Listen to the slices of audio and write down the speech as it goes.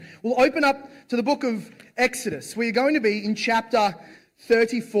We'll open up to the book of Exodus. We're going to be in chapter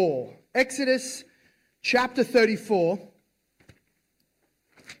 34. Exodus chapter 34.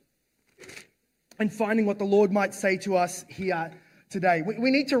 And finding what the Lord might say to us here today. We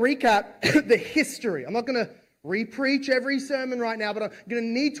need to recap the history. I'm not going to re-preach every sermon right now, but I'm going to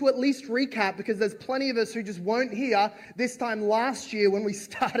need to at least recap because there's plenty of us who just weren't here this time last year when we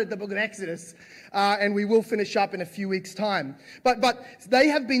started the book of Exodus, and we will finish up in a few weeks' time. But they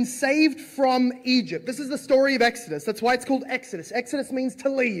have been saved from Egypt. This is the story of Exodus. That's why it's called Exodus. Exodus means to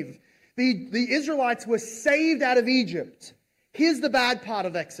leave. The Israelites were saved out of Egypt. Here's the bad part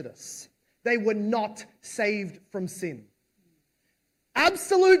of Exodus. They were not saved from sin.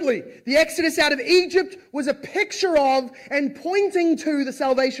 Absolutely. The Exodus out of Egypt was a picture of and pointing to the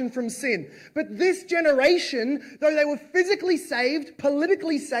salvation from sin. But this generation, though they were physically saved,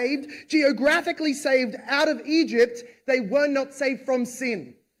 politically saved, geographically saved out of Egypt, they were not saved from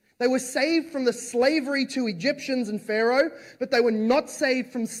sin. They were saved from the slavery to Egyptians and Pharaoh, but they were not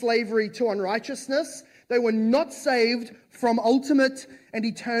saved from slavery to unrighteousness. They were not saved from ultimate and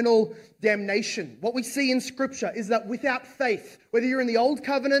eternal damnation. What we see in Scripture is that without faith, whether you're in the Old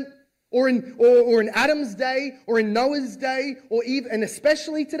Covenant or in Adam's day or in Noah's day or even and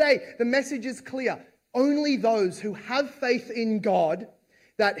especially today, the message is clear. Only those who have faith in God,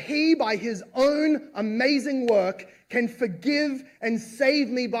 that He by His own amazing work can forgive and save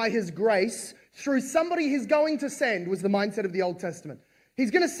me by His grace through somebody He's going to send, was the mindset of the Old Testament.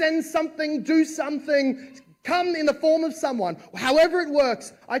 He's going to send something, do something, come in the form of someone. However it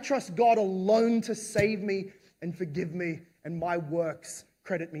works, I trust God alone to save me and forgive me, and my works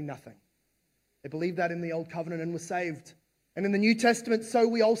credit me nothing. They believed that in the Old Covenant and were saved. And in the New Testament, so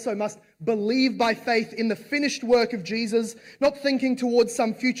we also must believe by faith in the finished work of Jesus, not thinking towards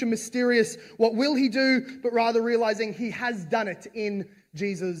some future mysterious, what will He do, but rather realizing He has done it in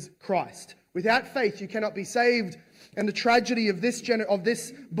Jesus Christ. Without faith, you cannot be saved. And the tragedy of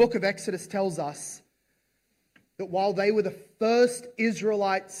this book of Exodus tells us that while they were the first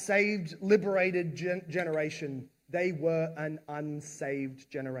Israelite saved, liberated generation, they were an unsaved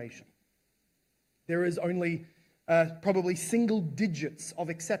generation. There is only probably single digits of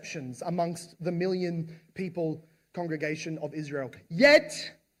exceptions amongst the million people congregation of Israel. Yet,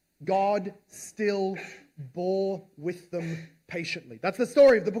 God still bore with them patiently. That's the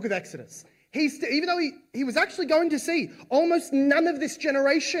story of the book of Exodus. Even though he was actually going to see almost none of this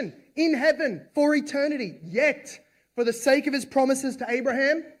generation in heaven for eternity, yet for the sake of His promises to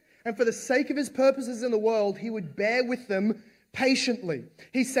Abraham and for the sake of His purposes in the world, He would bear with them patiently.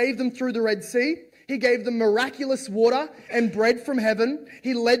 He saved them through the Red Sea. He gave them miraculous water and bread from heaven.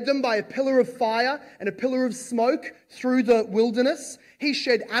 He led them by a pillar of fire and a pillar of smoke through the wilderness. He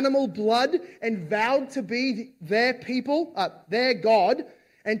shed animal blood and vowed to be their people, their God,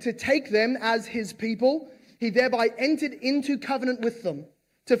 and to take them as His people. He thereby entered into covenant with them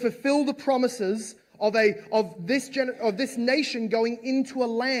to fulfill the promises of this nation going into a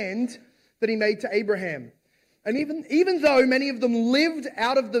land that He made to Abraham. And even though many of them lived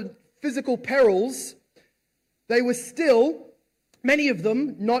out of the physical perils, they were still, many of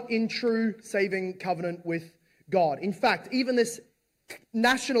them, not in true saving covenant with God. In fact, even this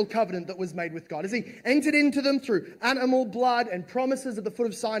national covenant that was made with God, as He entered into them through animal blood and promises at the foot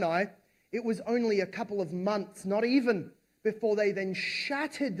of Sinai, it was only a couple of months, not even, before they then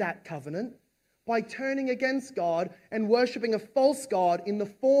shattered that covenant by turning against God and worshipping a false god in the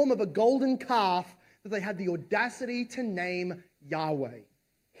form of a golden calf that they had the audacity to name Yahweh,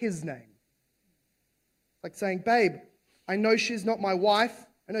 His name. Like saying, babe, I know she's not my wife,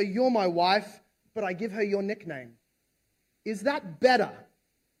 I know you're my wife, but I give her your nickname. Is that better?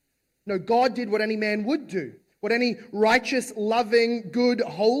 No, God did what any man would do, what any righteous, loving, good,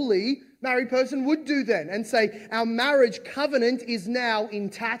 holy married person would do then, and say, our marriage covenant is now in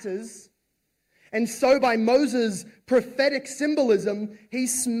tatters. And so by Moses' prophetic symbolism, he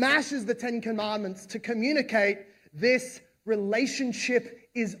smashes the Ten Commandments to communicate this relationship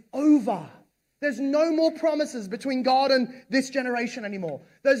is over. There's no more promises between God and this generation anymore.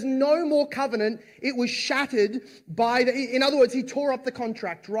 There's no more covenant. It was shattered in other words, He tore up the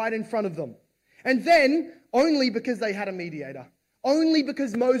contract right in front of them. And then, only because they had a mediator, only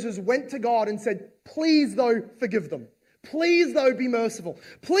because Moses went to God and said, please though, forgive them. Please, though, be merciful.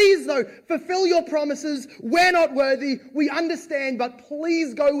 Please, though, fulfill your promises. We're not worthy. We understand, but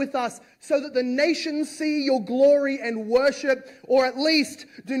please go with us so that the nations see your glory and worship, or at least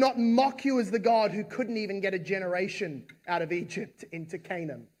do not mock you as the God who couldn't even get a generation out of Egypt into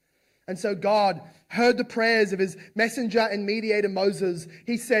Canaan. And so God heard the prayers of His messenger and mediator Moses.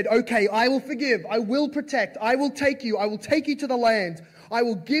 He said, okay, I will forgive. I will protect. I will take you to the land. I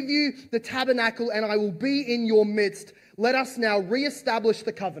will give you the tabernacle and I will be in your midst. Let us now reestablish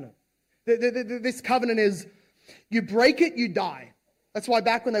the covenant. This covenant is, you break it, you die. That's why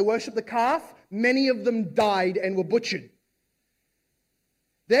back when they worshipped the calf, many of them died and were butchered.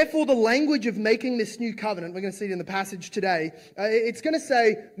 Therefore, the language of making this new covenant, we're going to see it in the passage today, it's going to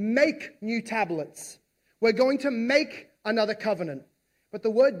say, make new tablets. We're going to make another covenant. But the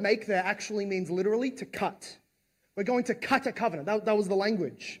word make there actually means literally to cut. We're going to cut a covenant. That was the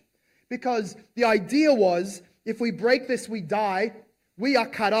language. Because the idea was, if we break this, we die. We are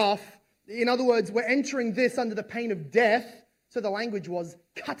cut off. In other words, we're entering this under the pain of death. So the language was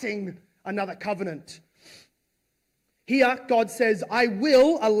cutting another covenant. Here, God says, I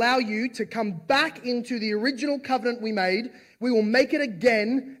will allow you to come back into the original covenant we made. We will make it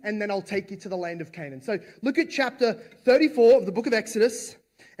again, and then I'll take you to the land of Canaan. So look at chapter 34 of the book of Exodus,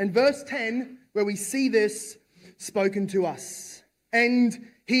 and verse 10, where we see this spoken to us. And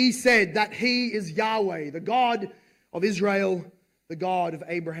he said that he is Yahweh, the God of Israel, the God of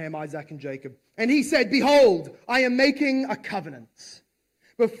Abraham, Isaac, and Jacob. And he said, behold, I am making a covenant.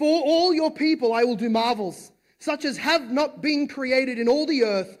 Before all your people I will do marvels, such as have not been created in all the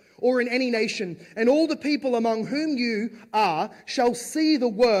earth or in any nation. And all the people among whom you are shall see the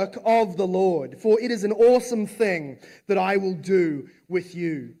work of the Lord. For it is an awesome thing that I will do with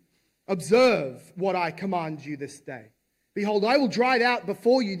you. Observe what I command you this day. Behold, I will drive out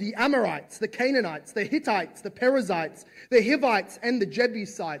before you the Amorites, the Canaanites, the Hittites, the Perizzites, the Hivites, and the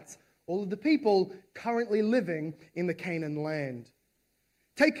Jebusites, all of the people currently living in the Canaan land.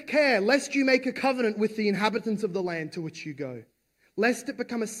 Take care lest you make a covenant with the inhabitants of the land to which you go, lest it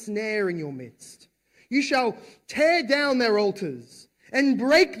become a snare in your midst. You shall tear down their altars and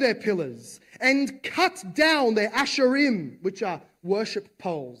break their pillars and cut down their asherim, which are worship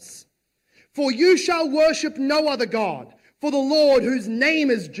poles. For you shall worship no other God, for the Lord, whose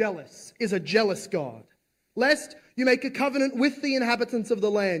name is jealous, is a jealous God. Lest you make a covenant with the inhabitants of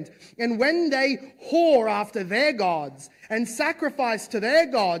the land, and when they whore after their gods and sacrifice to their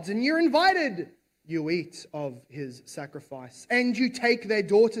gods, and you're invited, you eat of his sacrifice. And you take their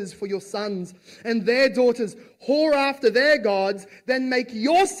daughters for your sons, and their daughters whore after their gods, then make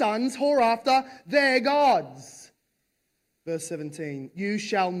your sons whore after their gods. Verse 17, you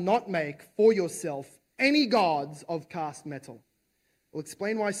shall not make for yourself any gods of cast metal. We'll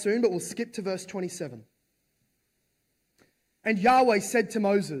explain why soon, but we'll skip to verse 27. And Yahweh said to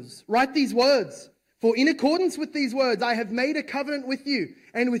Moses, write these words, for in accordance with these words I have made a covenant with you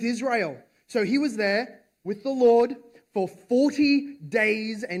and with Israel. So he was there with the Lord for 40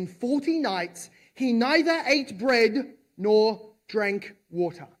 days and 40 nights. He neither ate bread nor drank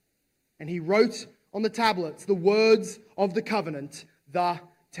water. And he wrote on the tablets the words of the covenant, the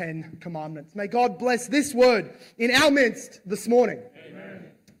 10 Commandments. May God bless this word in our midst this morning.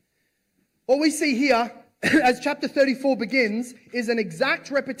 Amen. What we see here as chapter 34 begins, is an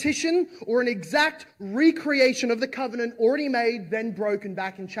exact repetition or an exact recreation of the covenant already made, then broken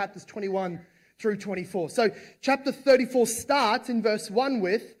back in chapters 21 through 24. So chapter 34 starts in verse 1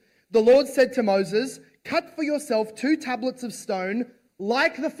 with, the Lord said to Moses, cut for yourself 2 tablets of stone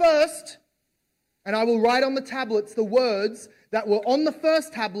like the first, and I will write on the tablets the words that were on the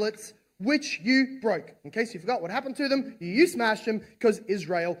first tablets which you broke. In case you forgot what happened to them, you smashed them because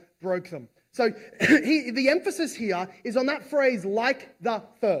Israel broke them. So the emphasis here is on that phrase, like the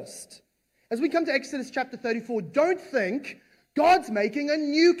first. As we come to Exodus chapter 34, don't think God's making a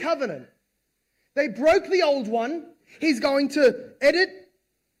new covenant. They broke the old one. He's going to edit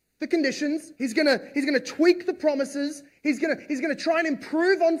the conditions. He's going to tweak the promises. He's going to try and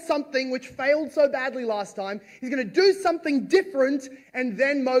improve on something which failed so badly last time. He's going to do something different, and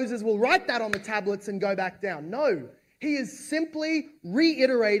then Moses will write that on the tablets and go back down. No. He is simply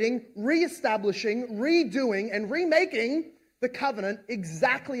reiterating, reestablishing, redoing, and remaking the covenant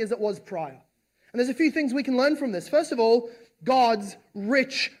exactly as it was prior. And there's a few things we can learn from this. First of all, God's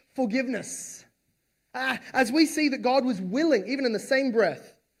rich forgiveness. As we see that God was willing, even in the same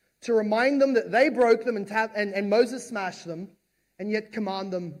breath, to remind them that they broke them and Moses smashed them, and yet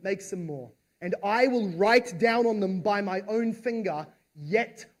command them, make some more. And I will write down on them by my own finger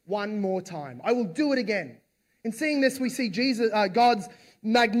yet one more time. I will do it again. In seeing this, we see God's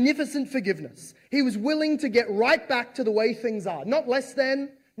magnificent forgiveness. He was willing to get right back to the way things are. Not less than,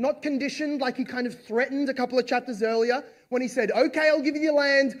 not conditioned like he kind of threatened a couple of chapters earlier when he said, okay, I'll give you the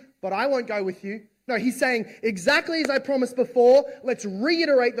land, but I won't go with you. No, he's saying, exactly as I promised before, let's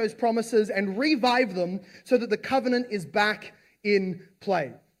reiterate those promises and revive them so that the covenant is back in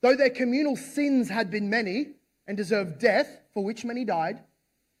play. Though their communal sins had been many and deserved death, for which many died,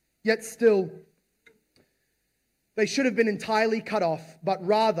 yet still they should have been entirely cut off, but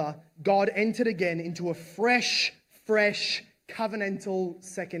rather God entered again into a fresh, covenantal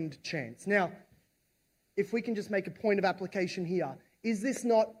second chance. Now, if we can just make a point of application here, is this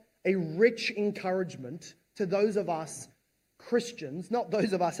not a rich encouragement to those of us Christians, not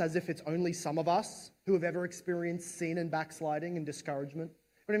those of us as if it's only some of us who have ever experienced sin and backsliding and discouragement,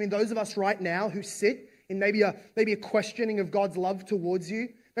 but I mean those of us right now who sit in maybe a questioning of God's love towards you,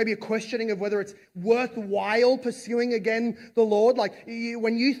 maybe a questioning of whether it's worthwhile pursuing again the Lord. Like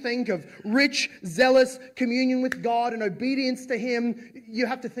when you think of rich, zealous communion with God and obedience to Him, you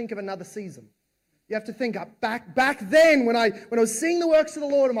have to think of another season. You have to think back then when I was seeing the works of the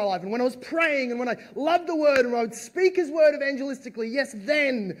Lord in my life, and when I was praying, and when I loved the Word, and when I would speak His Word evangelistically. Yes,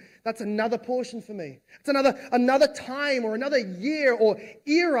 then that's another portion for me. It's another time or another year or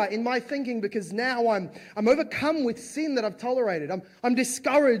era in my thinking, because now I'm overcome with sin that I've tolerated. I'm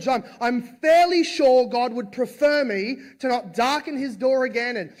discouraged. I'm fairly sure God would prefer me to not darken His door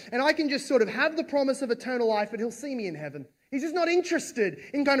again, and I can just sort of have the promise of eternal life, but He'll see me in heaven. He's just not interested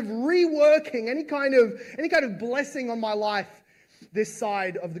in kind of reworking any kind of blessing on my life this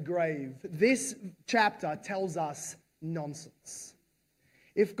side of the grave. This chapter tells us nonsense.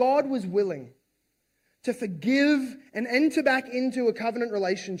 If God was willing to forgive and enter back into a covenant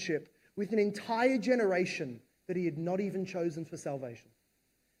relationship with an entire generation that He had not even chosen for salvation,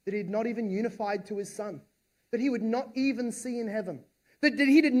 that He had not even unified to His Son, that He would not even see in heaven, that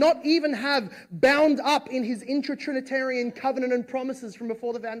He did not even have bound up in His intra-Trinitarian covenant and promises from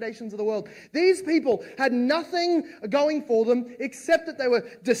before the foundations of the world. These people had nothing going for them except that they were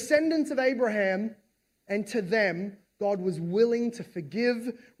descendants of Abraham, and to them, God was willing to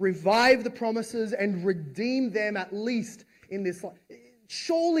forgive, revive the promises, and redeem them at least in this life.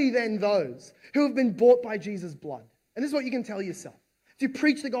 Surely then those who have been bought by Jesus' blood. And this is what you can tell yourself. To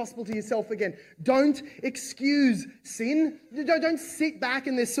preach the gospel to yourself again. Don't excuse sin. Don't sit back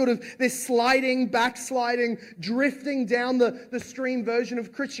in this sliding, backsliding, drifting down the stream version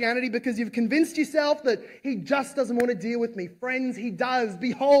of Christianity because you've convinced yourself that He just doesn't want to deal with me. Friends, He does.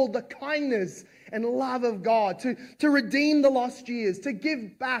 Behold the kindness and love of God to redeem the lost years, to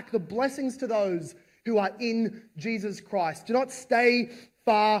give back the blessings to those who are in Jesus Christ. Do not stay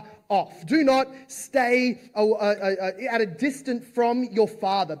far off. Do not stay at a distance from your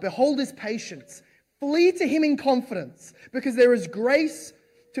Father. Behold His patience. Flee to Him in confidence, because there is grace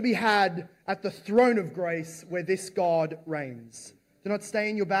to be had at the throne of grace where this God reigns. Do not stay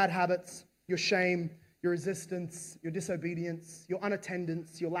in your bad habits, your shame, your resistance, your disobedience, your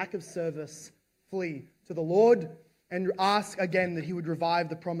unattendance, your lack of service. Flee to the Lord and ask again that He would revive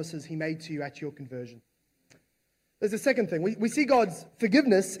the promises He made to you at your conversion. There's a second thing. We see God's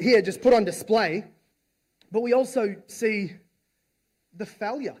forgiveness here just put on display, but we also see the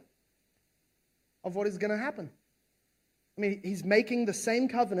failure of what is going to happen. I mean, He's making the same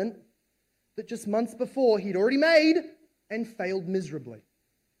covenant that just months before He'd already made and failed miserably.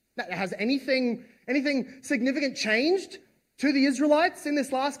 Now, has anything significant changed to the Israelites in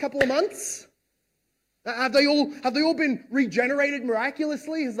this last couple of months? Have they all been regenerated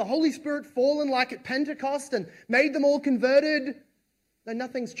miraculously? Has the Holy Spirit fallen like at Pentecost and made them all converted? No,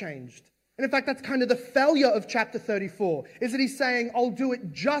 nothing's changed. And in fact, that's kind of the failure of chapter 34, is that He's saying, I'll do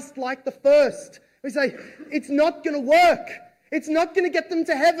it just like the first. We say, it's not going to work. It's not going to get them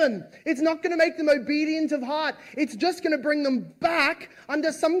to heaven. It's not going to make them obedient of heart. It's just going to bring them back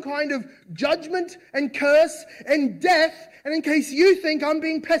under some kind of judgment and curse and death. And in case you think I'm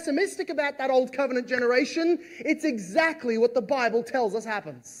being pessimistic about that old covenant generation, it's exactly what the Bible tells us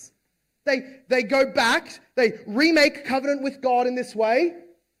happens. They go back, they remake covenant with God in this way,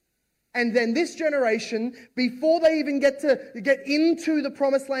 and then this generation, before they even get into the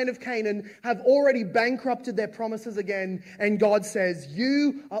promised land of Canaan, have already bankrupted their promises again. And God says,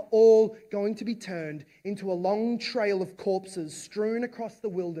 you are all going to be turned into a long trail of corpses strewn across the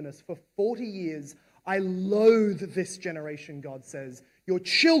wilderness for 40 years. I loathe this generation, God says. Your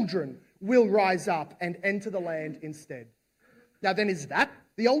children will rise up and enter the land instead. Now then, is that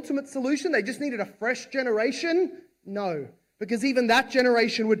the ultimate solution? They just needed a fresh generation? No. Because even that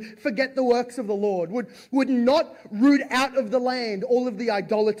generation would forget the works of the Lord, would not root out of the land all of the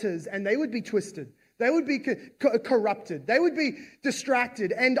idolaters, and they would be twisted. They would be corrupted. They would be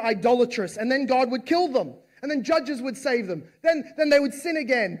distracted and idolatrous, and then God would kill them. And then judges would save them. Then they would sin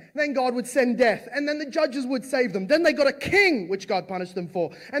again. Then God would send death. And then the judges would save them. Then they got a king, which God punished them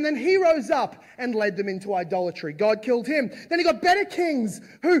for. And then he rose up and led them into idolatry. God killed him. Then he got better kings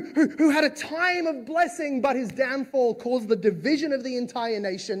who had a time of blessing, but his downfall caused the division of the entire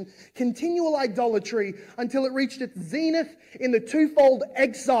nation, continual idolatry, until it reached its zenith in the twofold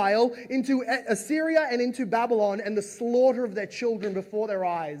exile into Assyria and into Babylon, and the slaughter of their children before their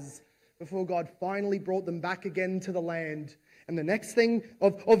eyes, before God finally brought them back again to the land. And the next thing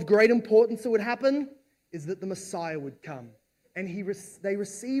of great importance that would happen is that the Messiah would come. And they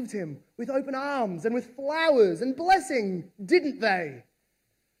received him with open arms and with flowers and blessing, didn't they?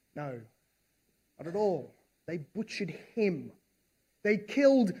 No, not at all. They butchered him. They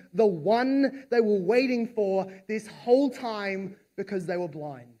killed the one they were waiting for this whole time because they were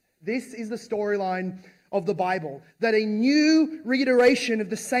blind. This is the storyline of the Bible, that a new reiteration of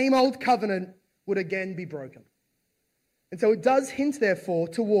the same old covenant would again be broken. And so it does hint, therefore,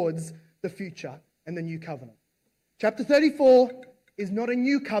 towards the future and the new covenant. Chapter 34 is not a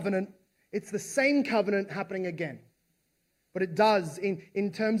new covenant, it's the same covenant happening again. But it does,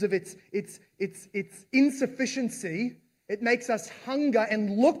 in terms of its insufficiency, it makes us hunger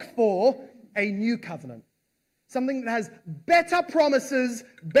and look for a new covenant. Something that has better promises,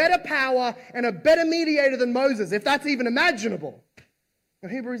 better power, and a better mediator than Moses, if that's even imaginable. Now,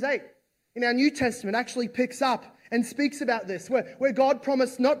 Hebrews 8 in our New Testament actually picks up and speaks about this, where God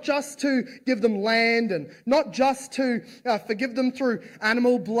promised not just to give them land and not just to forgive them through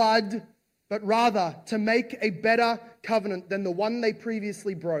animal blood, but rather to make a better covenant than the one they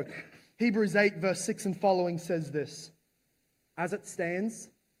previously broke. Hebrews 8 verse 6 and following says this: "As it stands,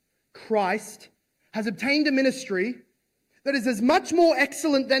 Christ has obtained a ministry that is as much more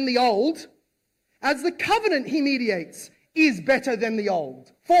excellent than the old as the covenant he mediates is better than the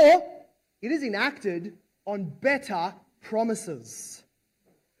old. For it is enacted on better promises."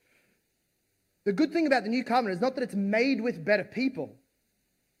 The good thing about the new covenant is not that it's made with better people.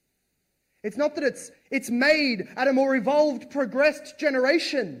 It's not that it's made at a more evolved, progressed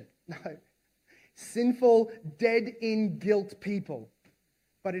generation. No. Sinful, dead in guilt people.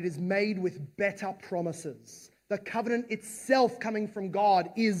 But it is made with better promises. The covenant itself coming from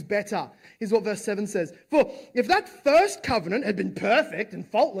God is better. Here's what verse 7 says: "For if that first covenant had been perfect and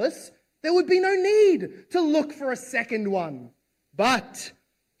faultless, there would be no need to look for a second one. But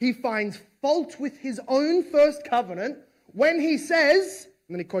he finds fault with his own first covenant when he says,"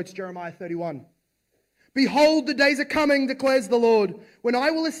 and then he quotes Jeremiah 31, "Behold, the days are coming, declares the Lord, when I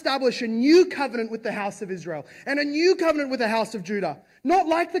will establish a new covenant with the house of Israel and a new covenant with the house of Judah. Not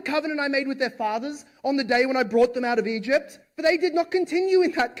like the covenant I made with their fathers on the day when I brought them out of Egypt, for they did not continue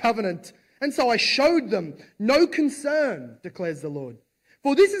in that covenant. And so I showed them no concern, declares the Lord.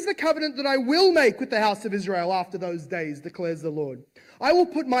 For this is the covenant that I will make with the house of Israel after those days, declares the Lord. I will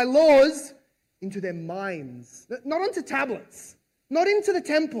put my laws into their minds," not onto tablets, not into the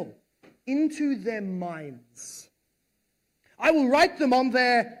temple, into their minds. "I will write them on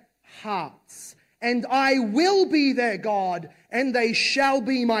their hearts, and I will be their God, and they shall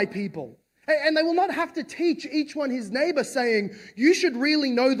be my people. And they will not have to teach each one his neighbor, saying, 'You should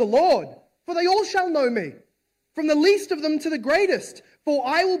really know the Lord,' for they all shall know me, from the least of them to the greatest. For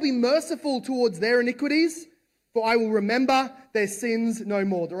I will be merciful towards their iniquities, for I will remember their sins no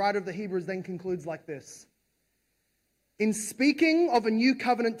more." The writer of the Hebrews then concludes like this: in speaking of a new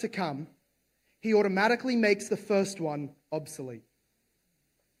covenant to come, he automatically makes the first one obsolete.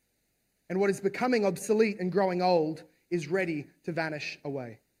 And what is becoming obsolete and growing old is ready to vanish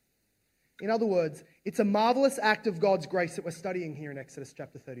away. In other words, it's a marvelous act of God's grace that we're studying here in Exodus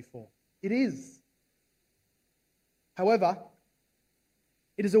chapter 34. It is. However,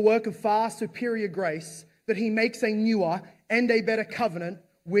 it is a work of far superior grace that he makes a newer and a better covenant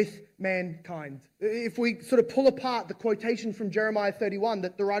with mankind. If we sort of pull apart the quotation from Jeremiah 31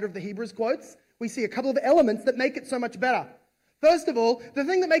 that the writer of the Hebrews quotes, we see a couple of elements that make it so much better. First of all, the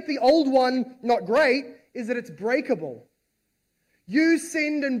thing that makes the old one not great is that it's breakable. You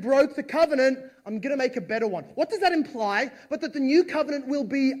sinned and broke the covenant, I'm going to make a better one. What does that imply? But that the new covenant will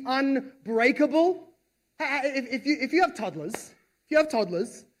be unbreakable. If you have toddlers,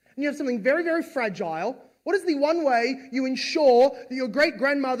 and you have something very, very fragile, what is the one way you ensure that your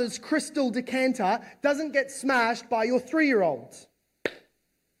great-grandmother's crystal decanter doesn't get smashed by your 3-year-old?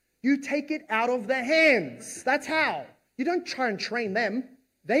 You take it out of their hands. That's how. You don't try and train them.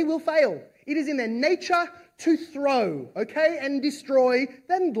 They will fail. It is in their nature to throw, okay, and destroy,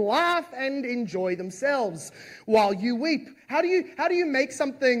 then laugh and enjoy themselves while you weep. How do you make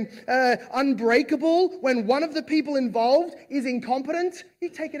something unbreakable when one of the people involved is incompetent? You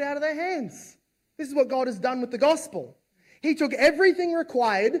take it out of their hands. This is what God has done with the gospel. He took everything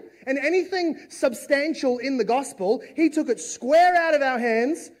required and anything substantial in the gospel, he took it square out of our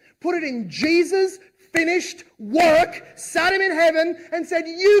hands, put it in Jesus' finished work, sat him in heaven and said,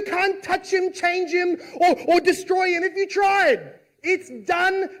 you can't touch him, change him, or destroy him if you tried. It's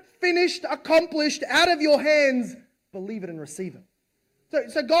done, finished, accomplished, out of your hands. Believe it and receive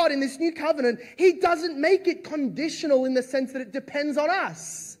it. So God, in this new covenant, he doesn't make it conditional in the sense that it depends on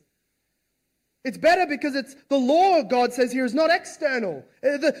us. It's better because it's the law, God says here, is not external.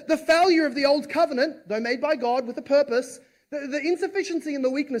 The failure of the old covenant, though made by God with a purpose, the insufficiency and the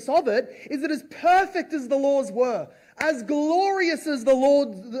weakness of it is that as perfect as the laws were, as glorious as the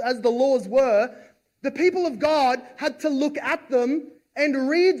laws were, the people of God had to look at them and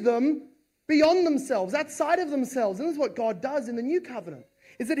read them beyond themselves, outside of themselves. And this is what God does in the new covenant,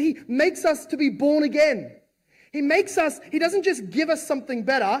 is that he makes us to be born again. He doesn't just give us something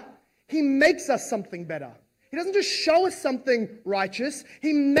better, he makes us something better. He doesn't just show us something righteous.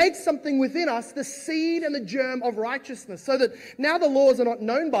 He makes something within us, the seed and the germ of righteousness, so that now the laws are not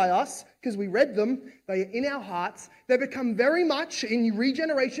known by us because we read them. They are in our hearts. They become very much, in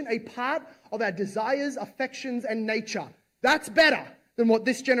regeneration, a part of our desires, affections, and nature. That's better than what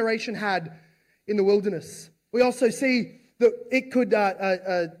this generation had in the wilderness. We also see that it could,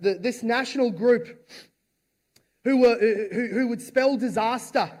 this national group who would spell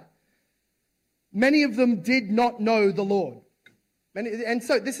disaster. Many of them did not know the Lord. And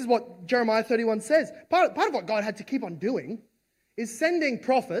so this is what Jeremiah 31 says. Part of what God had to keep on doing is sending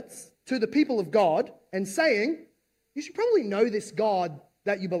prophets to the people of God and saying, you should probably know this God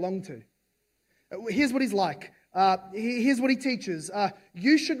that you belong to. Here's what he's like. Here's what he teaches.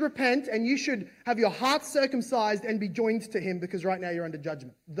 You should repent and you should have your heart circumcised and be joined to him because right now you're under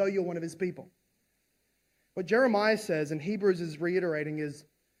judgment, though you're one of his people. What Jeremiah says, and Hebrews is reiterating, is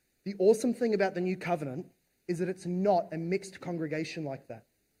the awesome thing about the new covenant is that it's not a mixed congregation like that.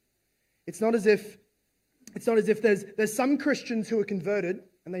 It's not as if there's some Christians who are converted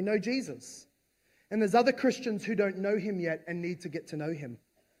and they know Jesus. And there's other Christians who don't know him yet and need to get to know him.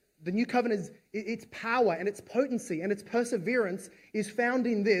 The new covenant, its power and its potency and its perseverance is found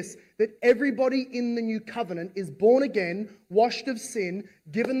in this, that everybody in the new covenant is born again, washed of sin,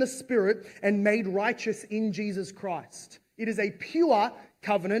 given the Spirit, and made righteous in Jesus Christ. It is a pure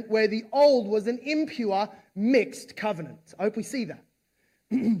covenant where the old was an impure, mixed covenant. I hope we see that.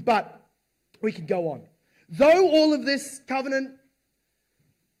 But we could go on. Though all of this covenant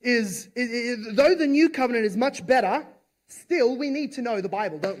though the new covenant is much better, still we need to know the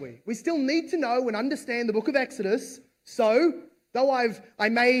Bible, don't we? We still need to know and understand the book of Exodus. So, though I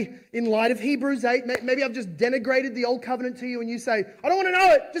may, in light of Hebrews 8, maybe I've just denigrated the old covenant to you and you say, I don't want to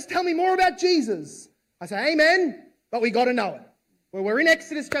know it, just tell me more about Jesus. I say, amen, but we got to know it. Well, we're in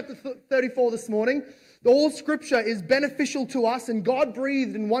Exodus chapter 34 this morning. All scripture is beneficial to us and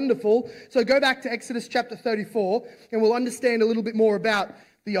God-breathed and wonderful. So go back to Exodus chapter 34 and we'll understand a little bit more about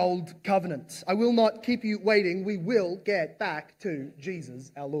the old covenant. I will not keep you waiting. We will get back to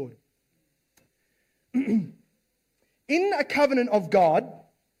Jesus, our Lord. In a covenant of God,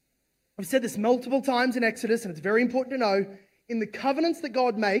 I've said this multiple times in Exodus, and it's very important to know, in the covenants that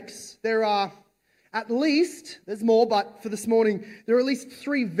God makes, there are at least, there's more, but for this morning, there are at least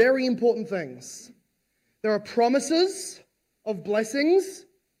three very important things. There are promises of blessings,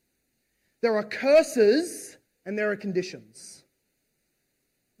 there are curses, and there are conditions.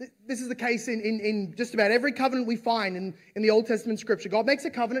 This is the case in just about every covenant we find in the Old Testament scripture. God makes a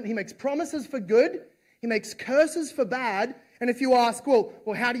covenant, he makes promises for good, he makes curses for bad, and if you ask, well,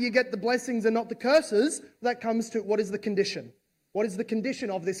 how do you get the blessings and not the curses? That comes to, what is the condition? What is the condition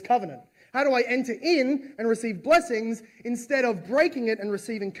of this covenant? How do I enter in and receive blessings instead of breaking it and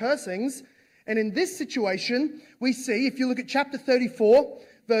receiving cursings? And in this situation, we see, if you look at chapter 34,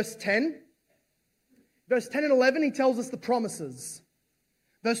 verse 10 and 11, he tells us the promises.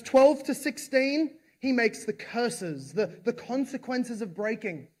 Verse 12 to 16, he makes the curses, the consequences of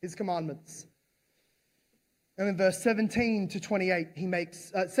breaking his commandments. And in verse 17 to 28,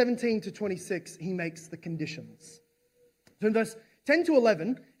 17 to 26, he makes the conditions. So in verse 10 to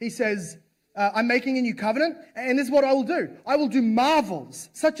 11, he says, I'm making a new covenant, and this is what I will do. I will do marvels,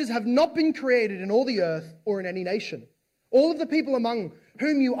 such as have not been created in all the earth or in any nation. All of the people among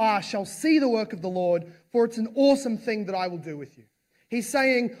whom you are shall see the work of the Lord, for it's an awesome thing that I will do with you. He's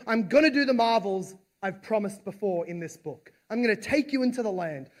saying, I'm going to do the marvels I've promised before in this book. I'm going to take you into the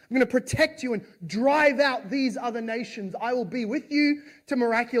land. I'm going to protect you and drive out these other nations. I will be with you to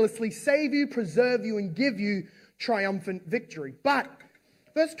miraculously save you, preserve you, and give you triumphant victory. But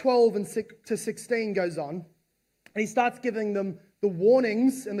verse 12 to 16 goes on, and he starts giving them the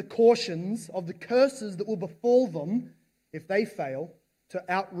warnings and the cautions of the curses that will befall them if they fail to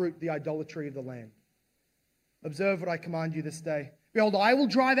outroot the idolatry of the land. Observe what I command you this day. Behold, I will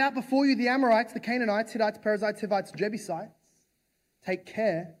drive out before you the Amorites, the Canaanites, Hittites, Perizzites, Hivites, Jebusites. Take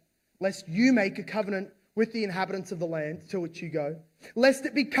care, lest you make a covenant with the inhabitants of the land to which you go, lest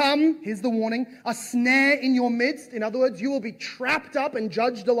it become, here's the warning, a snare in your midst. In other words, you will be trapped up and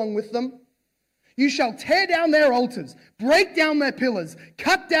judged along with them. You shall tear down their altars, break down their pillars,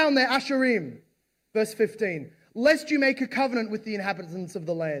 cut down their asherim. Verse 15, lest you make a covenant with the inhabitants of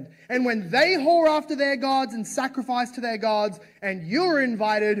the land. And when they whore after their gods and sacrifice to their gods, and you're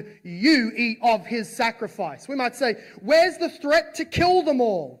invited, you eat of his sacrifice. We might say, where's the threat to kill them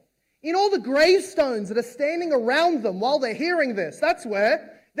all? In all the gravestones that are standing around them while they're hearing this. That's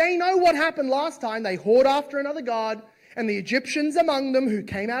where they know what happened last time. They whored after another god, and the Egyptians among them who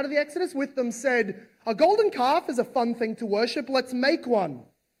came out of the Exodus with them said, a golden calf is a fun thing to worship, let's make one.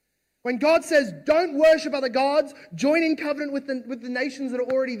 When God says, don't worship other gods, join in covenant with the nations that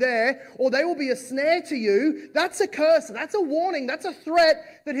are already there, or they will be a snare to you, that's a curse, that's a warning, that's a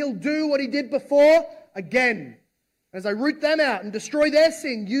threat that he'll do what he did before again. As I root them out and destroy their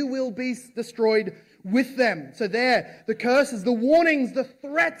sin, you will be destroyed with them. So there, the curses, the warnings, the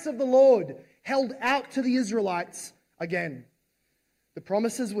threats of the Lord held out to the Israelites again. The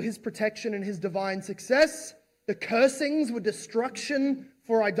promises were his protection and his divine success. The cursings were destruction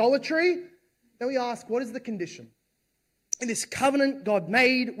for idolatry. Then we ask, what is the condition? In this covenant God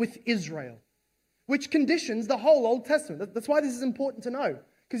made with Israel, which conditions the whole Old Testament. That's why this is important to know,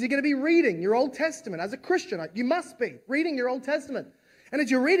 because you're going to be reading your Old Testament as a Christian. You must be reading your Old Testament. And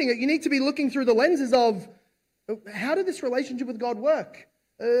as you're reading it, you need to be looking through the lenses of, how did this relationship with God work?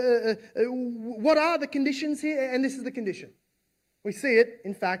 What are the conditions here? And this is the condition. We see it,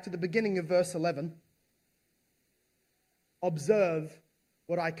 in fact, at the beginning of verse 11. Observe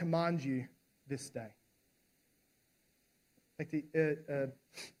what I command you this day.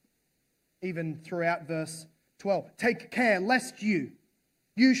 Even throughout verse 12. Take care lest you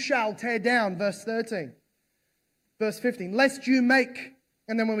shall tear down, verse 13. Verse 15, lest you make,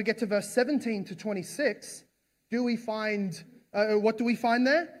 and then when we get to verse 17 to 26, what do we find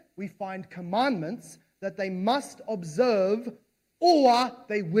there? We find commandments that they must observe or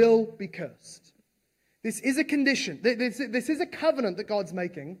they will be cursed. This is a condition. This is a covenant that God's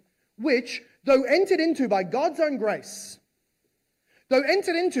making, which, though entered into by God's own grace, though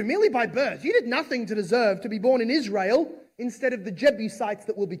entered into merely by birth, you did nothing to deserve to be born in Israel instead of the Jebusites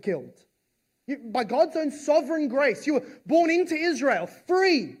that will be killed. By God's own sovereign grace, you were born into Israel,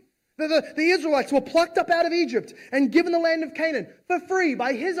 free. The Israelites were plucked up out of Egypt and given the land of Canaan for free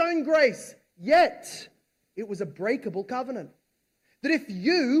by his own grace. Yet, it was a breakable covenant. That if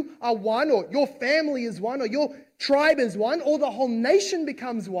you are one, or your family is one, or your tribe is one, or the whole nation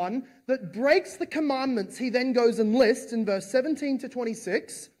becomes one, that breaks the commandments, he then goes and lists in verse 17 to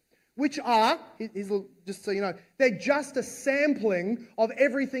 26, which are, just so you know, they're just a sampling of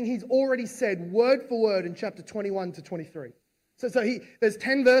everything he's already said, word for word, in chapter 21 to 23. So there's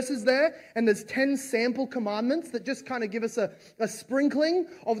 10 verses there, and there's 10 sample commandments that just kind of give us a sprinkling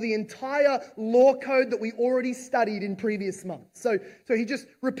of the entire law code that we already studied in previous months. So he just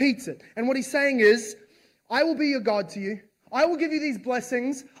repeats it. And what he's saying is, I will be your God to you. I will give you these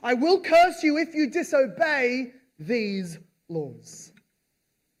blessings. I will curse you if you disobey these laws.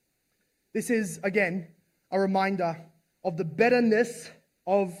 This is, again, a reminder of the betterness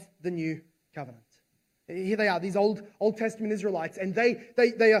of the new covenant. Here they are, these Old Testament Israelites, and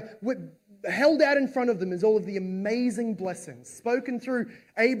they are held out in front of them is all of the amazing blessings spoken through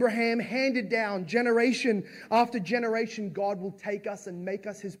Abraham, handed down generation after generation. God will take us and make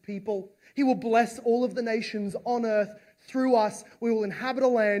us his people. He will bless all of the nations on earth through us. We will inhabit a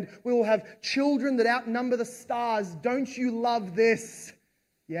land. We will have children that outnumber the stars. Don't you love this?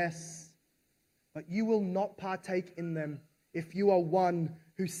 Yes, but you will not partake in them if you are one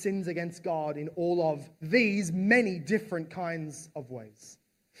who sins against God in all of these many different kinds of ways.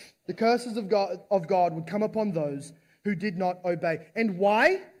 The curses of God would come upon those who did not obey. And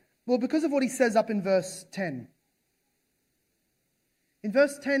why? Well, because of what he says up in verse 10. In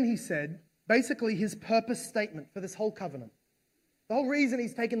verse 10 he said, basically his purpose statement for this whole covenant. The whole reason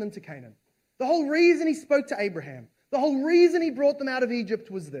he's taken them to Canaan. The whole reason he spoke to Abraham. The whole reason he brought them out of Egypt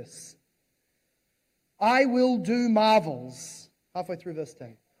was this. I will do marvels. Halfway through verse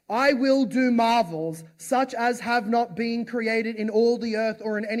 10. I will do marvels such as have not been created in all the earth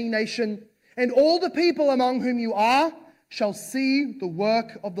or in any nation, and all the people among whom you are shall see the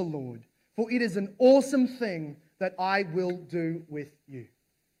work of the Lord, for it is an awesome thing that I will do with you.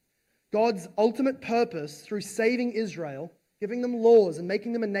 God's ultimate purpose through saving Israel giving them laws and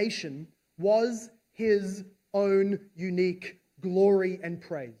making them a nation, was his own unique glory and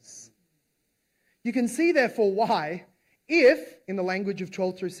praise. You can see, therefore, why, if, in the language of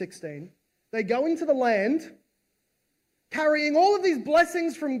 12 through 16, they go into the land carrying all of these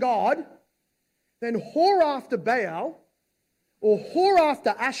blessings from God, then whore after Baal or whore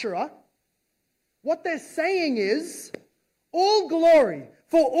after Asherah, what they're saying is, all glory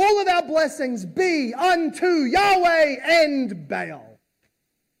for all of our blessings be unto Yahweh and Baal.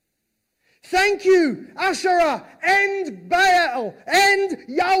 Thank you, Asherah and Baal and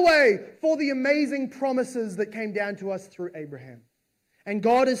Yahweh, for the amazing promises that came down to us through Abraham. And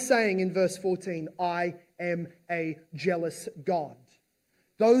God is saying in verse 14, I am a jealous God.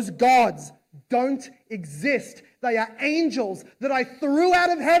 Those gods don't exist. They are angels that I threw out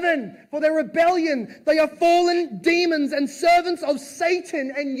of heaven for their rebellion. They are fallen demons and servants of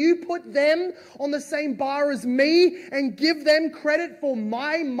Satan, and you put them on the same bar as me and give them credit for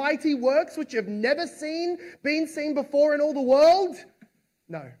my mighty works which have never been seen before in all the world?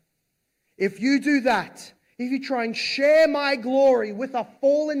 No. If you do that, if you try and share my glory with a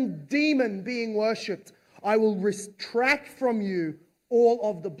fallen demon being worshipped, I will retract from you all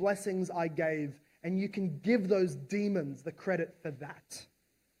of the blessings I gave, and you can give those demons the credit for that.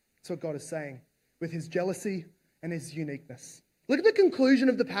 That's what God is saying with his jealousy and his uniqueness. Look at the conclusion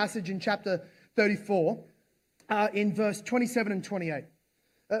of the passage in chapter 34 in verse 27 and 28.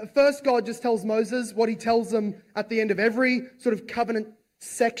 First, God just tells Moses what he tells them at the end of every sort of covenant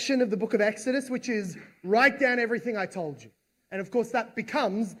section of the book of Exodus, which is, write down everything I told you. And of course, that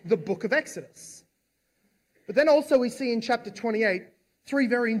becomes the book of Exodus. But then also we see in chapter 28 three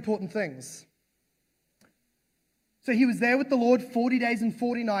very important things. So he was there with the Lord 40 days and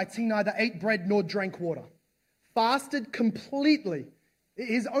 40 nights. He neither ate bread nor drank water. Fasted completely.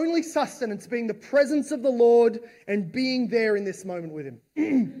 His only sustenance being the presence of the Lord and being there in this moment with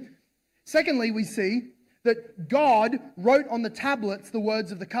him. Secondly, we see that God wrote on the tablets the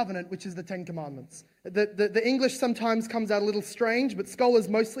words of the covenant, which is the Ten Commandments. The English sometimes comes out a little strange, but scholars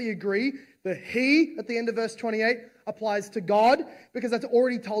mostly agree that he, at the end of verse 28, applies to God, because that's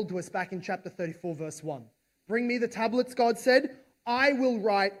already told to us back in chapter 34, verse 1. Bring me the tablets, God said. I will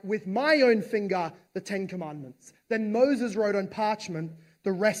write with my own finger the Ten Commandments. Then Moses wrote on parchment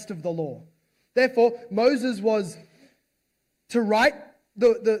the rest of the law. Therefore, Moses was to write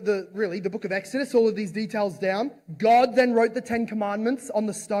the book of Exodus, all of these details down. God then wrote the Ten Commandments on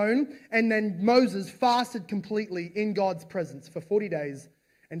the stone, and then Moses fasted completely in God's presence for 40 days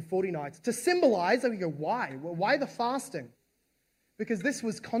and 40 nights to symbolize. And we go, why? Well, why the fasting? Because this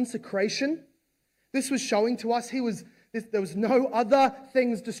was consecration. This was showing to us there was no other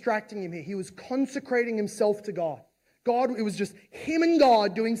things distracting him here. He was consecrating himself to God. It was just him and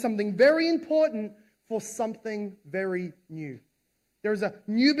God doing something very important for something very new. There is a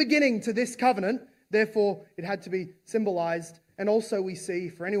new beginning to this covenant, therefore it had to be symbolized. And also we see,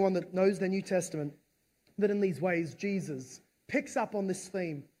 for anyone that knows the New Testament, that in these ways Jesus picks up on this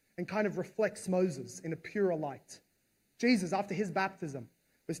theme and kind of reflects Moses in a purer light. Jesus, after his baptism,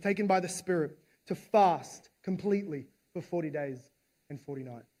 was taken by the Spirit to fast completely for 40 days and 40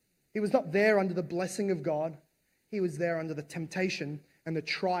 nights. He was not there under the blessing of God. He was there under the temptation and the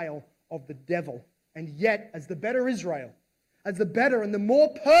trial of the devil. And yet, as the better Israel, as the better and the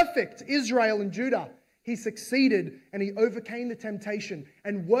more perfect Israel and Judah, he succeeded and he overcame the temptation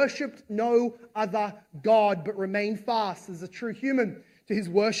and worshipped no other God, but remained fast as a true human to his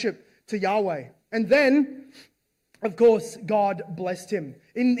worship to Yahweh. And then, of course, God blessed him.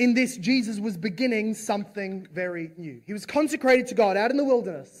 In this, Jesus was beginning something very new. He was consecrated to God out in the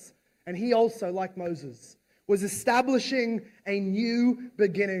wilderness, and he also, like Moses, was establishing a new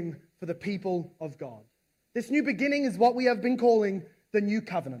beginning for the people of God. This new beginning is what we have been calling the new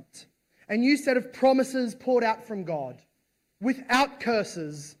covenant. A new set of promises poured out from God without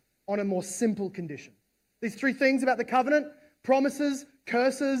curses on a more simple condition. These three things about the covenant: promises,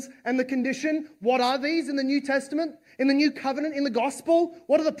 curses, and the condition. What are these in the New Testament? In the new covenant, in the gospel,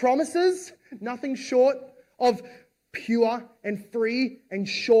 what are the promises? Nothing short of pure and free and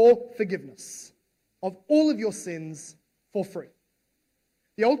sure forgiveness of all of your sins for free.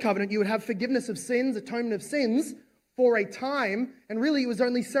 The old covenant, you would have forgiveness of sins, atonement of sins for a time, and really it was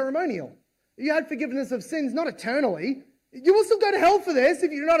only ceremonial. You had forgiveness of sins, not eternally. You will still go to hell for this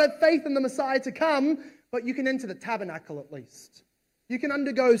if you do not have faith in the Messiah to come, but you can enter the tabernacle at least. You can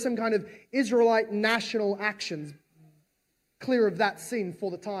undergo some kind of Israelite national actions, clear of that sin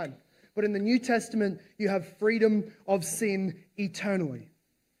for the time. But in the New Testament, you have freedom of sin eternally.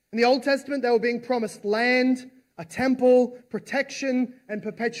 In the Old Testament, they were being promised land, a temple, protection, and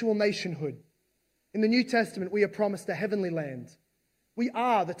perpetual nationhood. In the New Testament, we are promised a heavenly land. We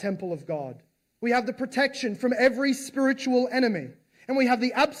are the temple of God. We have the protection from every spiritual enemy. And we have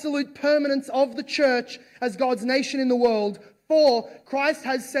the absolute permanence of the church as God's nation in the world. For Christ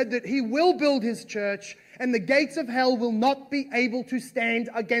has said that he will build his church and the gates of hell will not be able to stand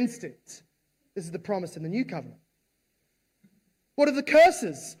against it. This is the promise in the new covenant. What are the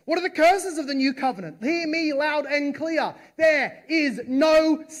curses? What are the curses of the new covenant? Hear me loud and clear. There is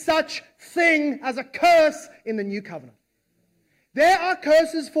no such thing as a curse in the new covenant. There are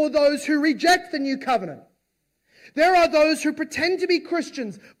curses for those who reject the new covenant. There are those who pretend to be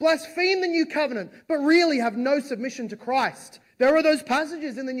Christians, blaspheme the new covenant, but really have no submission to Christ. There are those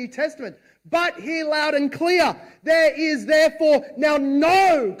passages in the New Testament. But hear loud and clear, there is therefore now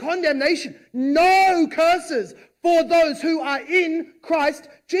no condemnation, no curses for those who are in Christ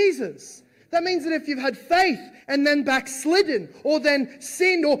Jesus. That means that if you've had faith and then backslidden, or then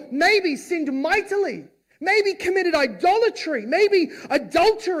sinned, or maybe sinned mightily, maybe committed idolatry, maybe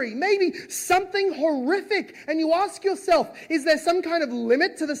adultery, maybe something horrific, and you ask yourself, is there some kind of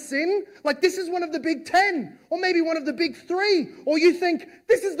limit to the sin? Like this is one of the big 10, or maybe one of the big 3, or you think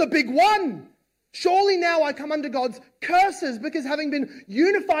this is the big 1. Surely now I come under God's curses because having been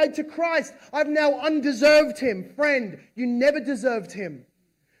unified to Christ, I've now undeserved him. Friend, you never deserved him.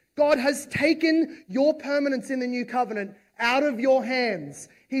 God has taken your permanence in the new covenant out of your hands.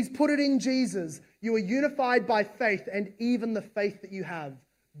 He's put it in Jesus. You are unified by faith, and even the faith that you have,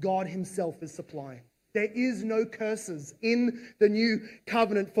 God himself is supplying. There is no curses in the new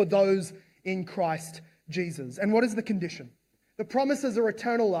covenant for those in Christ Jesus. And what is the condition? The promises are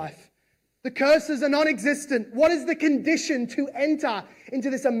eternal life. The curses are non-existent. What is the condition to enter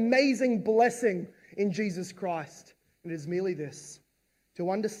into this amazing blessing in Jesus Christ? It is merely this: to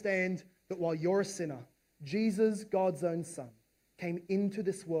understand that while you're a sinner, Jesus, God's own Son, came into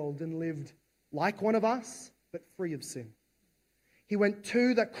this world and lived like one of us, but free of sin. He went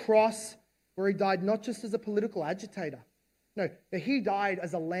to the cross where he died not just as a political agitator. No, but he died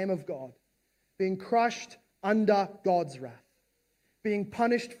as a Lamb of God, being crushed under God's wrath, being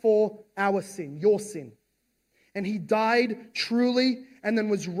punished for our sin, your sin. And he died truly and then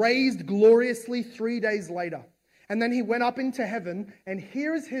was raised gloriously 3 days later. And then he went up into heaven, and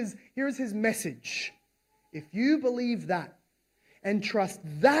here is his message. If you believe that and trust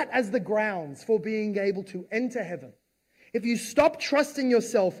that as the grounds for being able to enter heaven, if you stop trusting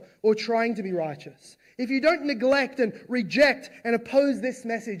yourself or trying to be righteous, if you don't neglect and reject and oppose this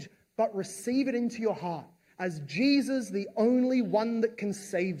message, but receive it into your heart as Jesus, the only one that can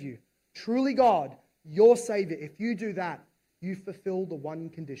save you, truly God, your Savior, if you do that, you fulfill the one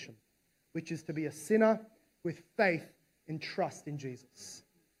condition, which is to be a sinner with faith and trust in Jesus.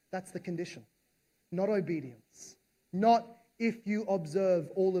 That's the condition. Not obedience. Not if you observe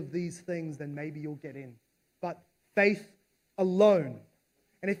all of these things, then maybe you'll get in. But faith alone.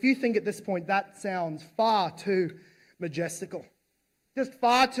 And if you think at this point that sounds far too majestical, just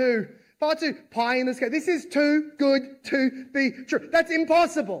far too pie in the sky, this is too good to be true, that's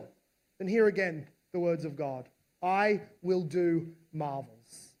impossible, then hear again the words of God. I will do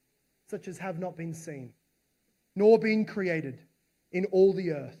marvels, such as have not been seen, nor been created in all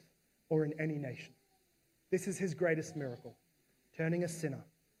the earth or in any nation. This is his greatest miracle, turning a sinner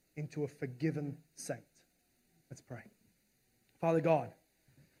into a forgiven saint. Let's pray. Father God,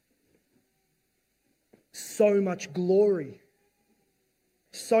 so much glory,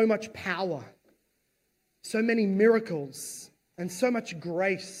 so much power, so many miracles, and so much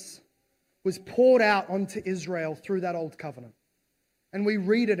grace was poured out onto Israel through that old covenant. And we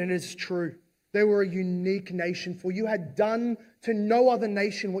read it and it is true. They were a unique nation, for you had done to no other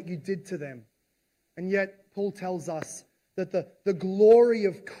nation what you did to them. And yet Paul tells us that the glory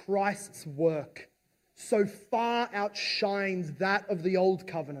of Christ's work so far outshines that of the old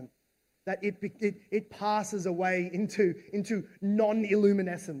covenant that it passes away into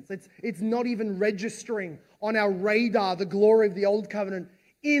non-illuminescence. It's not even registering on our radar the glory of the old covenant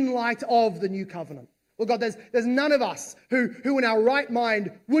in light of the new covenant. Well, God, there's none of us who in our right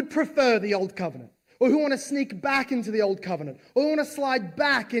mind would prefer the old covenant, or who want to sneak back into the old covenant, or who want to slide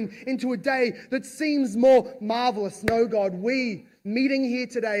back into a day that seems more marvelous. No, God, we, meeting here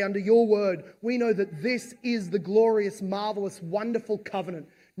today under your word, we know that this is the glorious, marvelous, wonderful covenant,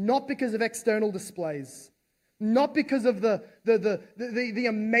 not because of external displays, not because of the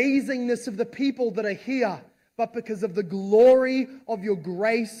amazingness of the people that are here, but because of the glory of your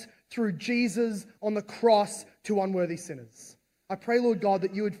grace through Jesus on the cross to unworthy sinners. I pray, Lord God,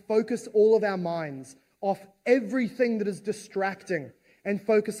 that you would focus all of our minds off everything that is distracting and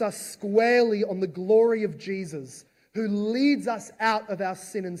focus us squarely on the glory of Jesus. who leads us out of our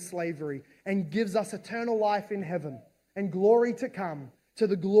sin and slavery and gives us eternal life in heaven and glory to come, to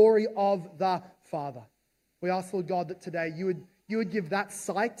the glory of the Father. We ask, Lord God, that today you would give that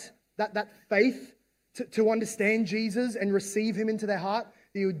sight, that faith to understand Jesus and receive him into their heart,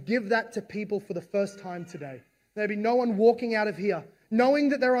 that you would give that to people for the first time today. There'd be no one walking out of here knowing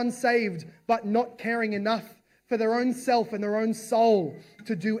that they're unsaved, but not caring enough for their own self and their own soul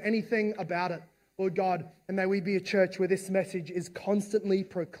to do anything about it. Lord God, and may we be a church where this message is constantly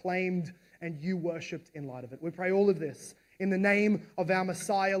proclaimed and you worshipped in light of it. We pray all of this in the name of our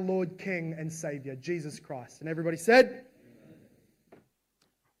Messiah, Lord, King, and Savior, Jesus Christ. And everybody said,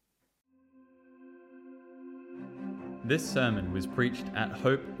 This sermon was preached at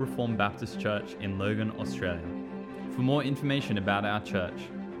Hope Reformed Baptist Church in Logan, Australia. For more information about our church,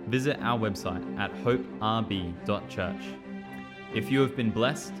 visit our website at hoperb.church. If you have been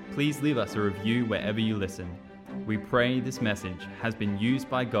blessed, please leave us a review wherever you listen. We pray this message has been used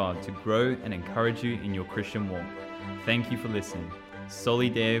by God to grow and encourage you in your Christian walk. Thank you for listening. Soli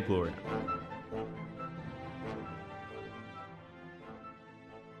Deo Gloria.